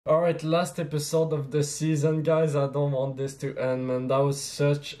Alright, last episode of the season, guys. I don't want this to end, man. That was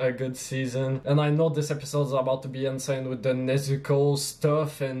such a good season. And I know this episode is about to be insane with the Nezuko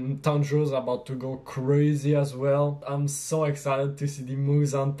stuff, and Tanjiro's about to go crazy as well. I'm so excited to see the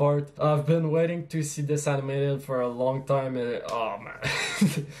Muzan part. I've been waiting to see this animated for a long time, and oh man.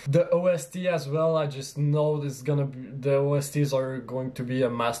 The OST as well, I just know this gonna be, the OSTs are going to be a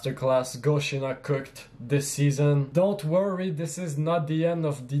masterclass. Goshina cooked this season. Don't worry, this is not the end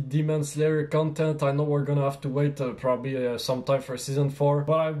of the Demon Slayer content. I know we're gonna have to wait probably some time for season 4,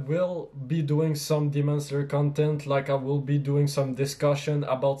 but I will be doing some Demon Slayer content, like I will be doing some discussion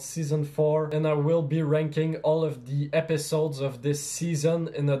about season 4, and I will be ranking all of the episodes of this season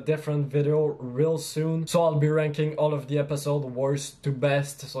in a different video real soon. So I'll be ranking all of the episodes worst to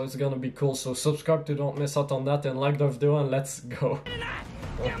best, so it's gonna be cool. So subscribe to don't miss out on that, and like the video, and let's go.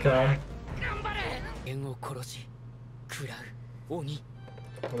 Okay.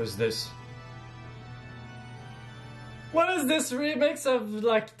 What is this? What is this remix of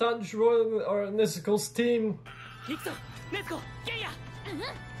like Tanjiro or Nezuko's team?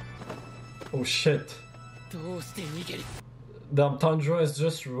 Oh shit. Damn, Tanjiro is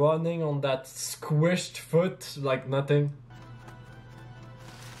just running on that squished foot like nothing.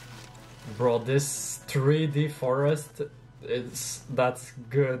 Bro, this 3D forest, that's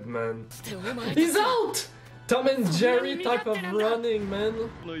good, man. He's out! Tom and Jerry type of running, man.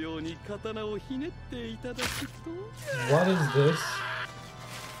 What is this?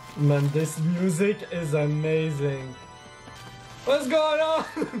 Man, this music is amazing. What's going on?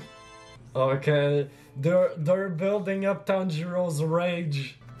 Okay, they're building up Tanjiro's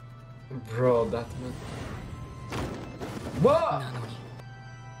rage. Bro, that man. What?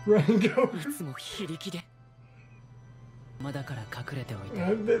 Rango.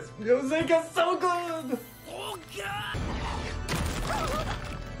 And this music is so good!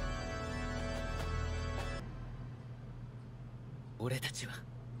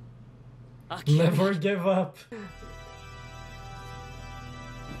 Never give up.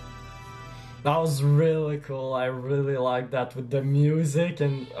 That was really cool. I really like that with the music,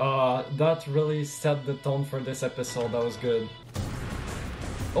 and that really set the tone for this episode. That was good.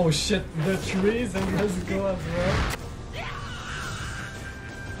 Oh shit, the trees and Nezuko as well.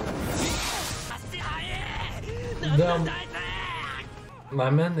 Damn. My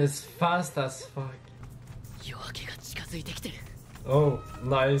man is fast as fuck. Oh,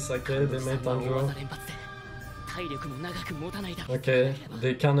 nice. Okay, they made Tanjiro. Okay,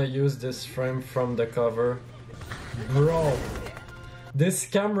 they kinda use this frame from the cover. Bro, this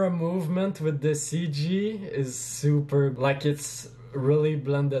camera movement with the CG is super, like it's really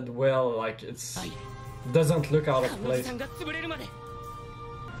blended well, like it's doesn't look out of place.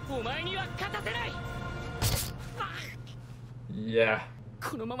 Yeah.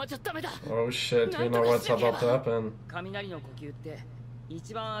 Oh shit, we know what's about to happen.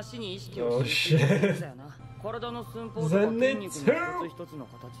 Oh shit. Zenitsu!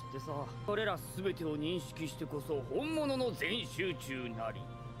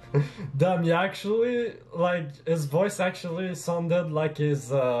 Damn, he actually, like, his voice actually sounded like his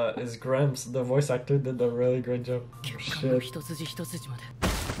Gramps. The voice actor did a really great job. Oh, shit.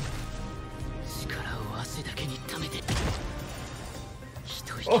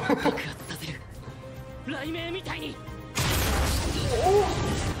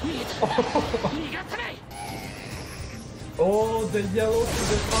 Oh, the yellow to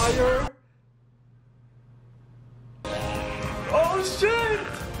the fire! Oh shit!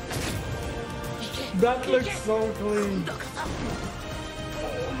 That looks so clean.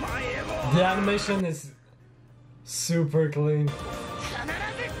 The animation is super clean.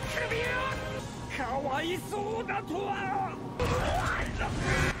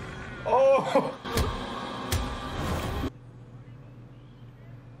 Oh!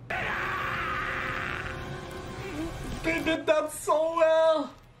 They did that so well!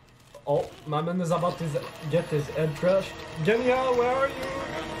 Oh, my man is about to get his head crushed. Genya, where are you?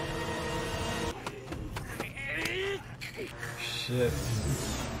 Shit.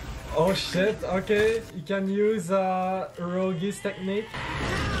 Oh shit, okay. You can use Rogi's technique.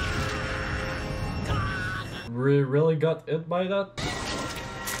 We really got hit by that.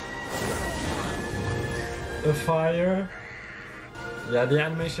 The fire. Yeah, the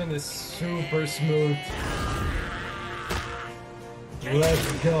animation is super smooth.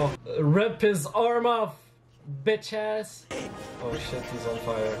 Let's go. Rip his arm off, bitch ass. Oh shit, he's on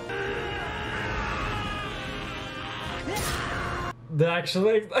fire. They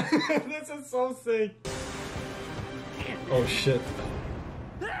actually... This is so sick. Oh shit.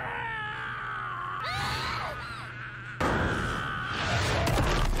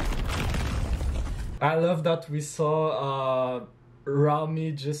 I love that we saw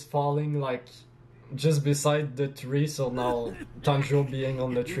Rami just falling like just beside the tree, so now Tanjiro being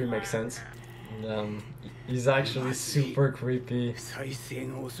on the tree makes sense. He's actually super creepy. 再生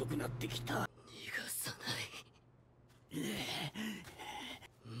が遅くなってきた。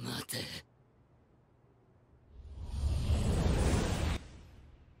待て。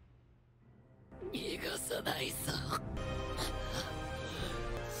逃がさないぞ。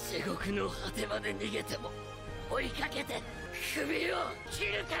地獄の果てまで逃げても追いかけて首を切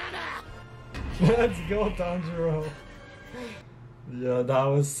るからな。 Let's go, Tanjiro. Yeah, that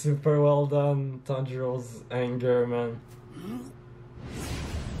was super well done, Tanjiro's anger, man.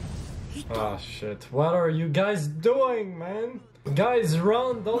 Ah, shit. What are you guys doing, man? Guys,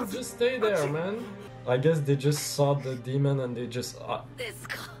 run! Don't just stay there, man. I guess they just saw the demon and they just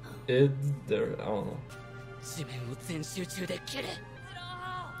hid there. I don't know.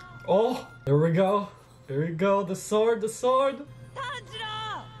 Oh, here we go. Here we go. The sword, the sword.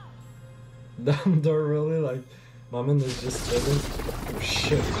 Damn, they're really like, Maman is just sitting. Oh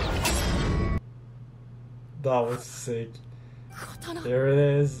shit. That was sick. Here it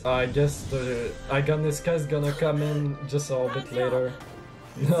is. I guess the Aganiska is gonna come in just a little bit later.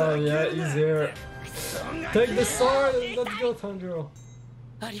 Oh yeah, he's here. Take the sword and let's go, Tanjiro.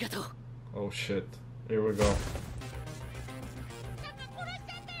 Oh shit. Here we go.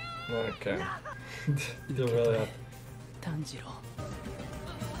 Okay. You really have...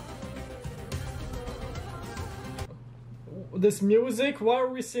 This music? Why are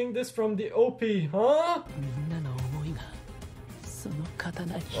we seeing this from the OP, huh?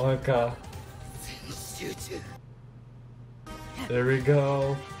 Okay. There we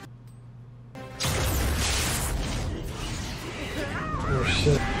go. Oh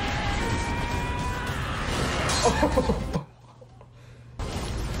shit. Oh.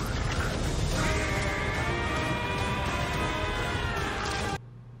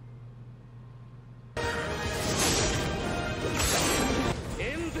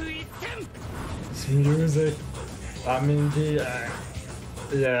 Music. I mean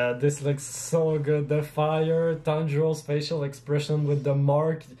yeah, this looks so good. The fire, Tanjiro's facial expression with the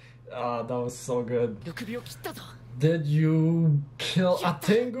mark, that was so good. Did you kill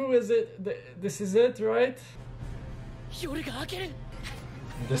Hantengu? Is it? This is it, right?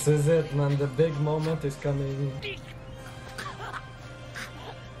 This is it, man. The big moment is coming.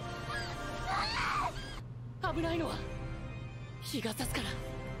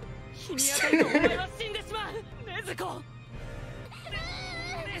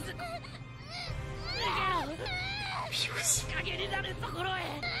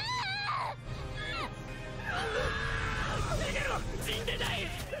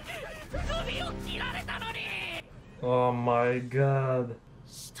 Oh my god.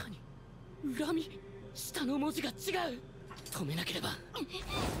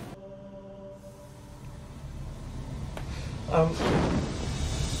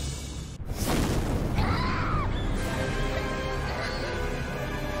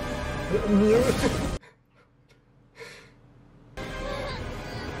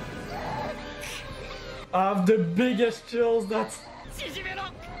 I have the biggest chills. That's...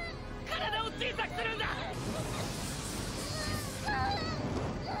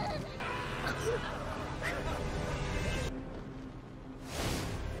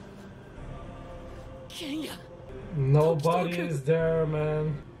 Nobody is there,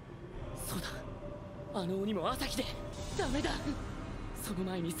 man.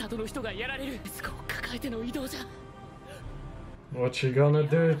 What you gonna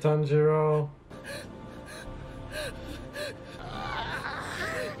do, Tanjiro?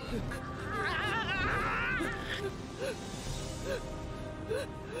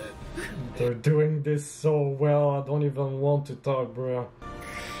 They're doing this so well, I don't even want to talk, bro.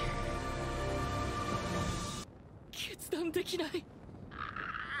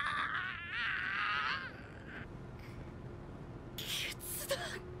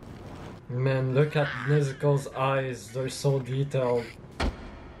 Man, look at Nezuko's eyes, they're so detailed.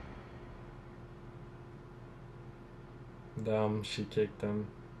 Damn, she kicked him.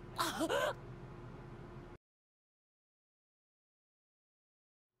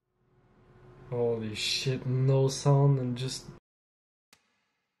 Holy shit, no sound and just...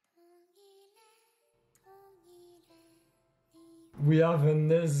 We have a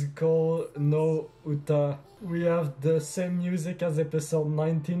Nezuko no Uta. We have the same music as episode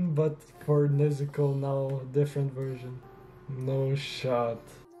 19, but for Nezuko now, different version. No shot.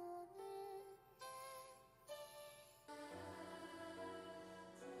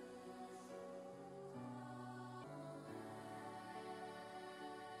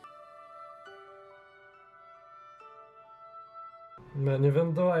 Man,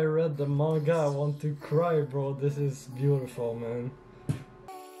 even though I read the manga, I want to cry, bro. This is beautiful, man.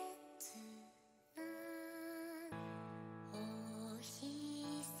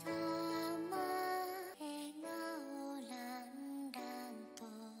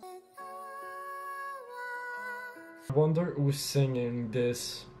 I wonder who's singing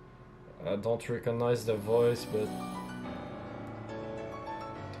this. I don't recognize the voice, but...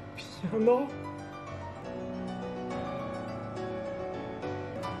 The piano?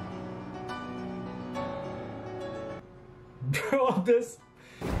 Bro, this...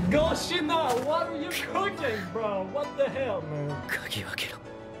 Goshina, what are you cooking, bro? What the hell, man? 鍵を開けろ。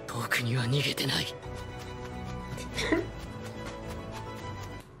遠くには逃げてない。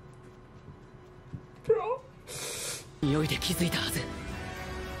Bro? 匂いで気づいたはず。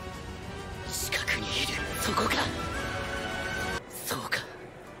近くにいる。そこか。そうか。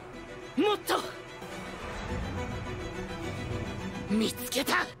もっと。見つけ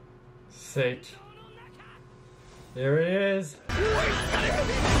た。Sick. Here he is.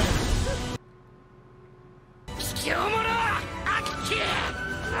 卑怯者。あっけ。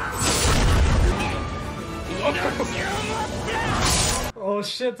Oh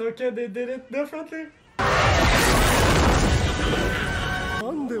shit, okay, they did it differently.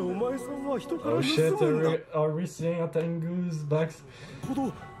 Oh shit, are we seeing Hantengu's backs? Man,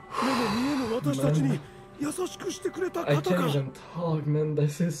 I can't even talk, man,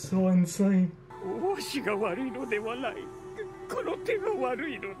 this is so insane.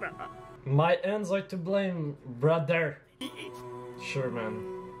 My ends are to blame, brother. Sure, man.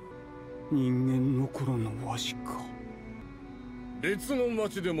 人間の頃のわしか。別の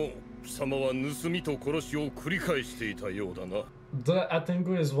町でも貴様は盗みと殺しを繰り返していたようだな。The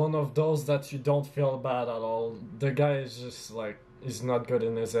Hantengu is one of those that you don't feel bad at all. The guy is just like, he's not good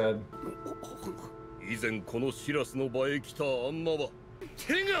in his head. 以前このシラスの場へ来たアンマは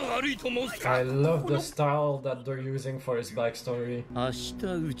手が悪いと申すか。 I love the style that they're using for his backstory. 明日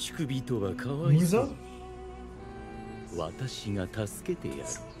打ち首とはかわいそう。 Musa? 私が助けてやる。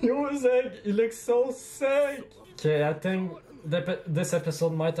 Music, he looks so sick. Okay, I think this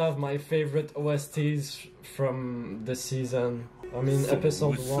episode might have my favorite OSTs from the season. I mean,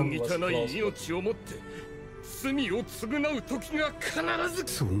 episode 1 was close. 命をもって罪を償う時が必ず。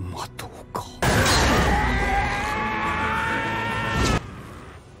走馬灯か。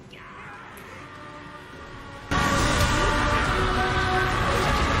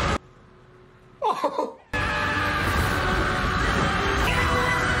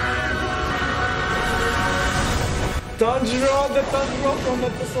Tanjiro, the Tanjiro from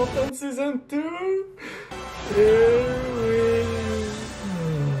episode 10 season 2. Here we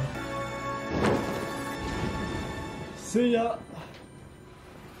see ya.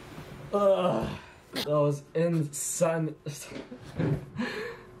 That was insane.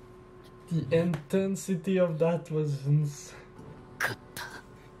 The intensity of that was insane. 勝った。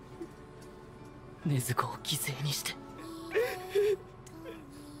禰豆子を犠牲にして。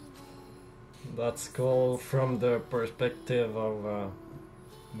 That's cool from the perspective of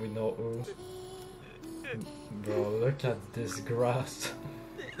we know who. Bro, look at this grass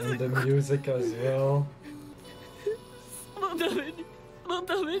and the music as well. その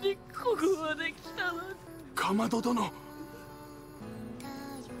ためにここまで来たの。かまど殿。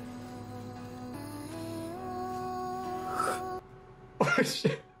Oh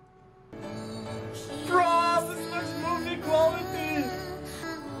shit! Bro, this looks movie quality!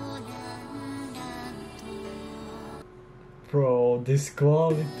 Bro, this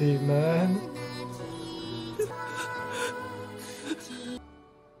quality, man.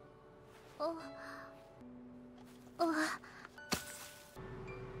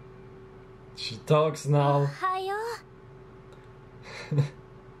 She talks now.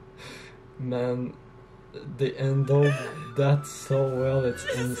 Man, they ended that so well, it's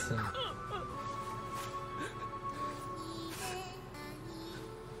insane.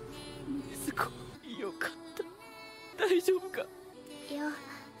 禰豆子、よかった。大丈夫か。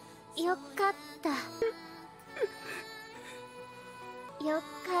よかった。よか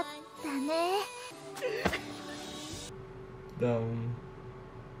ったね。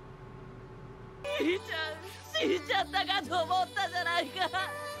死んじゃったかと思ったじゃないか。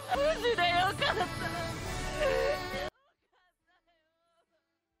無事でよかった。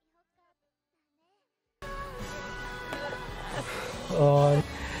Oh,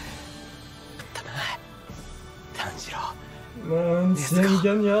 man, seeing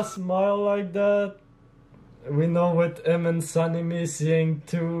Genya smile like that. We know with him and Sanemi seeing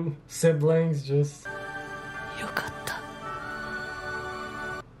two siblings just. よかった。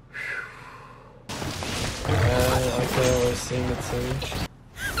Okay, we're seeing it soon.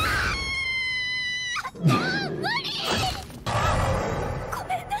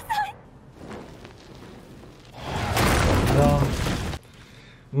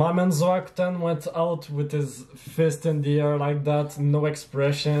 My man Zoakten went out with his fist in the air like that, no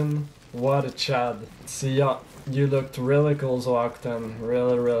expression. What a Chad. See ya, you looked really cool, Zoakten.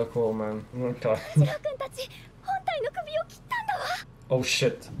 Really cool, man. Okay. Oh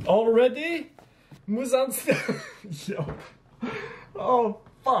shit. Already? Muzan still. Yo. Oh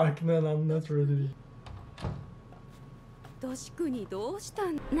fuck, man, I'm not ready.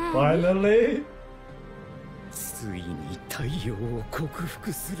 Finally? ついに太陽を克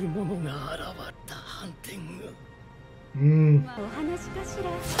服する者が現れたハンテング。お話かしら。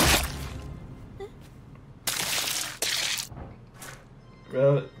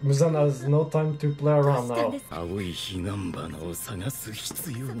Muzan has no time to play around now. 青い彼岸花を探す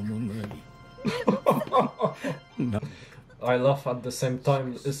必要もない。I laugh at the same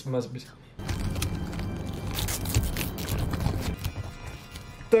time. This must be.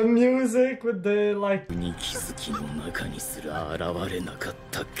 The music with the like. に気づきの中にすら現れなかっ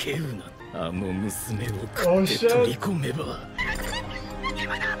た稀有なあの娘を食って取り込めば。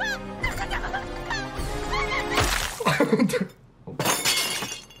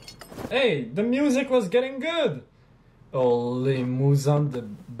Hey, the music was getting good. Holy Muzan, the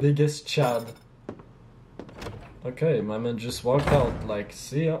biggest Chad. Okay, my man just walked out, like,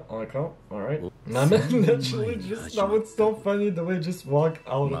 see ya, okay, alright. My man literally just, that was so funny, the way he just walked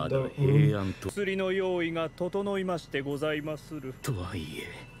out of the room. 薬の用意が整いましてございまする。とはいえ、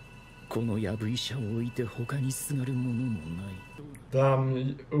このやぶ医者を置いて他にすがるものもない。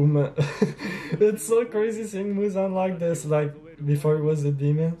Damn, Uma. It's so crazy seeing Muzan like this, like, before he was a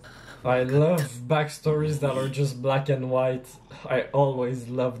demon. I love backstories that are just black and white. I always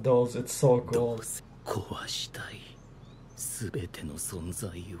love those, it's so cool. 壊したい全ての存在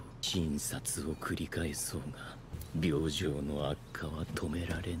を診察を繰り返そうが病状の悪化は止め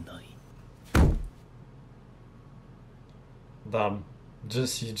られない。 Damn,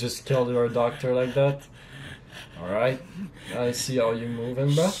 you just killed your doctor like that? Alright, I see how you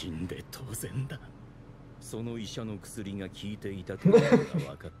moving, bro. 死んで当然だ。その医者の薬が効いていたことが分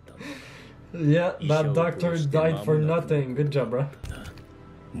かった。Yeah, that doctor died for nothing. Good job, bro.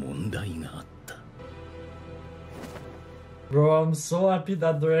 問題があった。 Bro, I'm so happy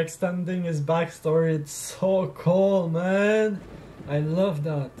that they're extending his backstory. It's so cool, man. I love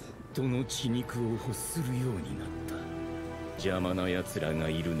that. 人の血肉を欲するようになった。邪魔な奴らが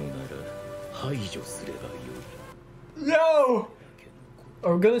いるのなら排除すればよい。 Yo!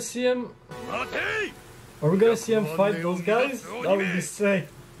 Are we gonna see him? Are we gonna see him fight those guys? That would be sick.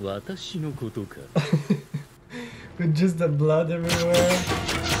 私のことか。 With just the blood everywhere.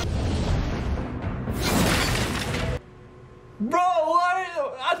 Bro, why?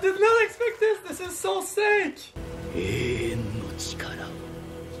 I did not expect this. This is so sick. 永遠の力を。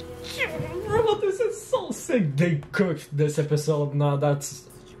 Bro, this is so sick. They cooked this episode. Now that's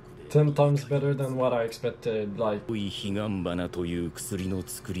 10 times better than what I expected. Like, 青い彼岸花という薬の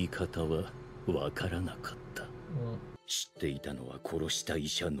作り方はわからなかった。知っていたのは殺した医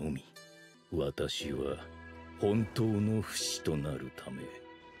者のみ。私は本当の不死となるため、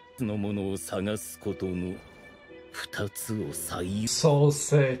そのものを探すことの二つを最優。 So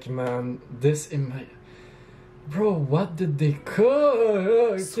sick, man. This in my. Bro, what did they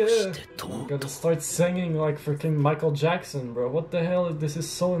cook? I'm gonna start singing like freaking Michael Jackson, bro. What the hell? This is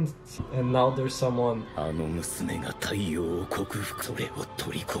so. And now there's someone. あの娘が太陽を克服、それを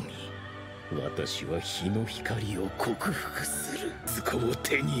取り込み、私は日の光を克服する。そこを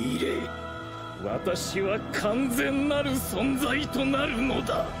手に入れ、私は完全なる存在となるの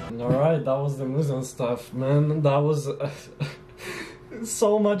だ。 Alright, that was the Muzan stuff, man. That was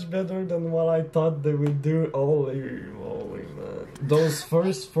so much better than what I thought they would do. Holy moly, man. Those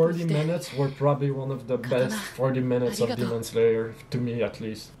first 40 minutes were probably one of the best 40 minutes of Demon Slayer, to me at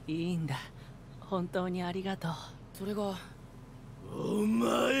least. いいんだ。本当にありがとう。それが。お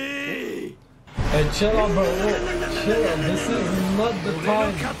前。 Hey, chill out, bro. Chill out. This is not the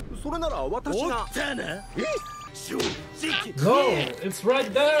time. それなら私が。 No, it's right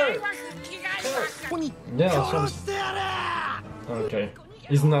there. Yeah, sure. Okay,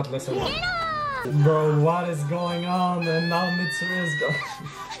 he's not listening. Bro, what is going on? And now Mitsuru is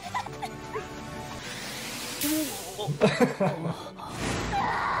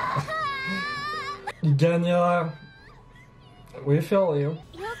gone. Ganya, we feel you.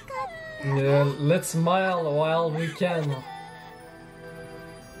 Yeah, let's smile while we can.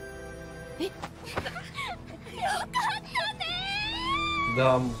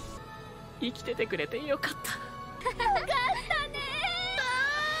 Damn. 生きててくれてよかった。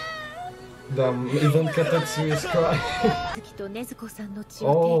Damn, even Katetsu is crying.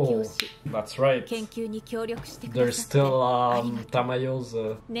 Oh, that's right. There's still Tamayo's.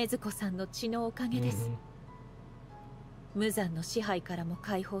 禰豆子さんの血のおかげです。無残の支配からも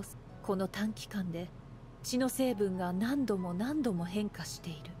解放す。この短期間で血の成分が何度も何度も変化して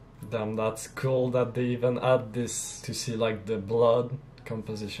いる。Damn, that's cool that they even add this to see like the blood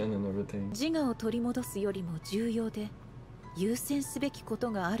composition and everything. 自我を取り戻すよりも重要で優先すべきこ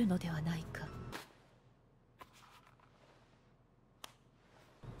とがあるのではないか。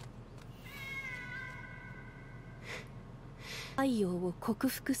太陽を克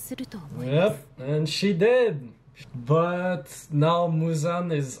服すると思います。Yep, and she did. But now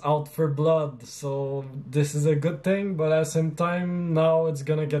Muzan is out for blood, so this is a good thing, but at the same time, now it's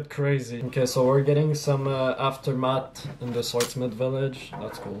gonna get crazy. Okay, so we're getting some aftermath in the Swordsmith village.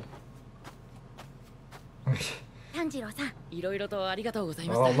 That's cool. Oh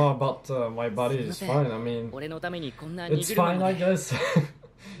no, about my body is fine. I mean, it's fine, I guess.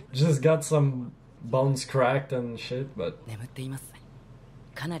 Just got some bones cracked and shit, but...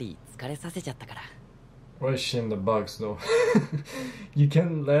 Why is she in the box though? You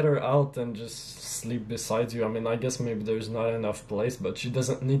can let her out and just sleep beside you. I mean, I guess maybe there's not enough place, but she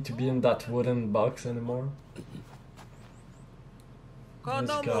doesn't need to be in that wooden box anymore.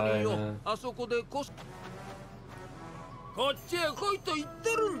 This guy, man.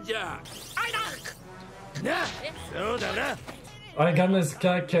 Aigane's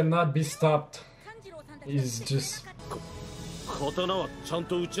guy cannot be stopped. He's just...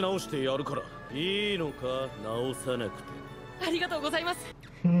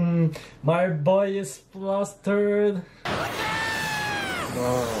 My boy is flustered.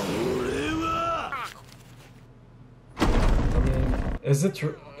 Oh. I mean,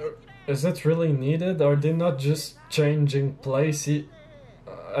 is it really needed? Are they not just changing place?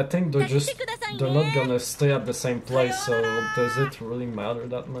 I think they're not gonna stay at the same place, so does it really matter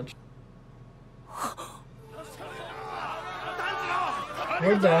that much?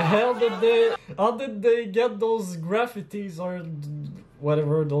 Where the hell how did they get those graffitis or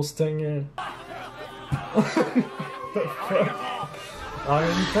whatever those things are? I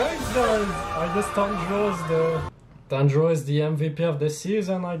mean, thanks guys. I guess Tanjiro is the MVP of the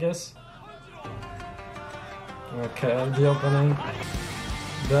season, I guess. Okay, the opening.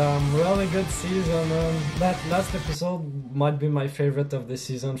 Damn, really good season, man. That last episode might be my favorite of the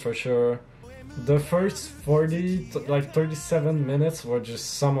season for sure. The first 37 minutes were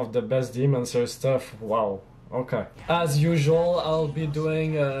just some of the best Demon Slayer stuff. Wow. Okay. As usual, I'll be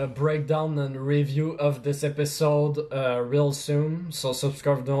doing a breakdown and review of this episode real soon, so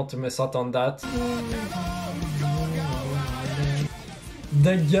subscribe don't to miss out on that.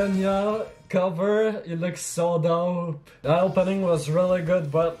 The Genya cover, it looks so dope. The opening was really good,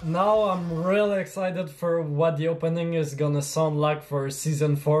 but now I'm really excited for what the opening is gonna sound like for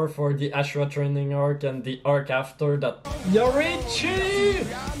season 4 for the Hashira training arc and the arc after that. Yorichi!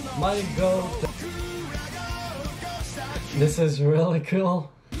 My god. This is really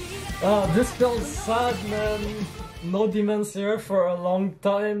cool. Oh, this feels sad, man. No Demon Slayer for a long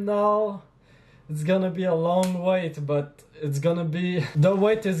time now. It's gonna be a long wait, but it's gonna be... The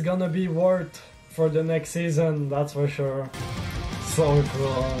wait is gonna be worth for the next season, that's for sure. So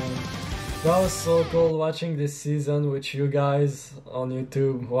cool. That was so cool watching this season with you guys on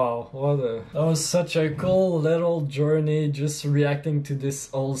YouTube. Wow, that was such a cool little journey, just reacting to this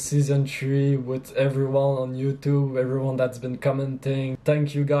whole season 3 with everyone on YouTube, everyone that's been commenting.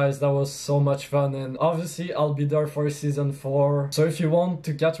 Thank you guys, that was so much fun, and obviously I'll be there for season 4. So if you want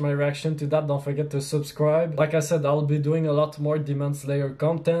to catch my reaction to that, don't forget to subscribe. Like I said, I'll be doing a lot more Demon Slayer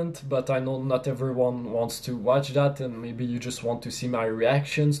content, but I know not everyone wants to watch that, and maybe you just want to see my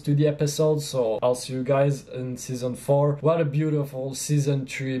reactions to the episodes. So I'll see you guys in season 4. What a beautiful season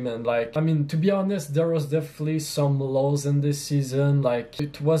 3, man. Like, I mean, to be honest, there was definitely some lows in this season. Like,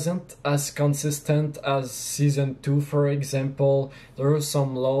 it wasn't as consistent as season 2, for example. There were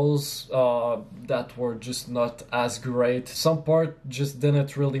some lows that were just not as great. Some part just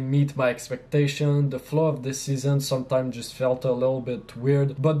didn't really meet my expectation. The flow of this season sometimes just felt a little bit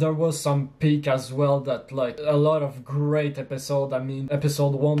weird, but there was some peak as well that, like, a lot of great episodes. I mean,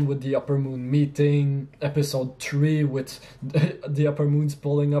 episode 1 with the Upper Moon meeting, episode 3 with the Upper Moons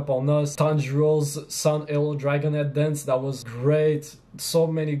pulling up on us, Tanjiro's Sun Hill Dragonhead dance, that was great. so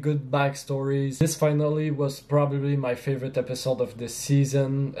many good backstories. This finally was probably my favorite episode of this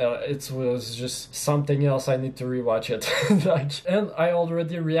season. It was just something else. I need to rewatch it. And I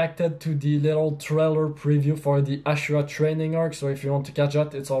already reacted to the little trailer preview for the Hashira training arc, so if you want to catch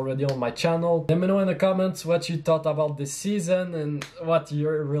that, it's already on my channel. Let me know in the comments what you thought about this season and what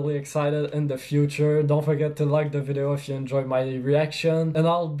you're really excited in the future. Don't forget to like the video if you enjoyed my reaction, and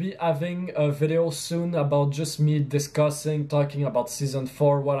I'll be having a video soon about just me talking about season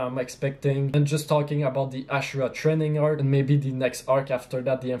 4, what I'm expecting, and just talking about the Hashira training arc and maybe the next arc after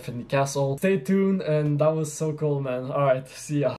that, the Infinite Castle. Stay tuned, and that was so cool, man. Alright, see ya.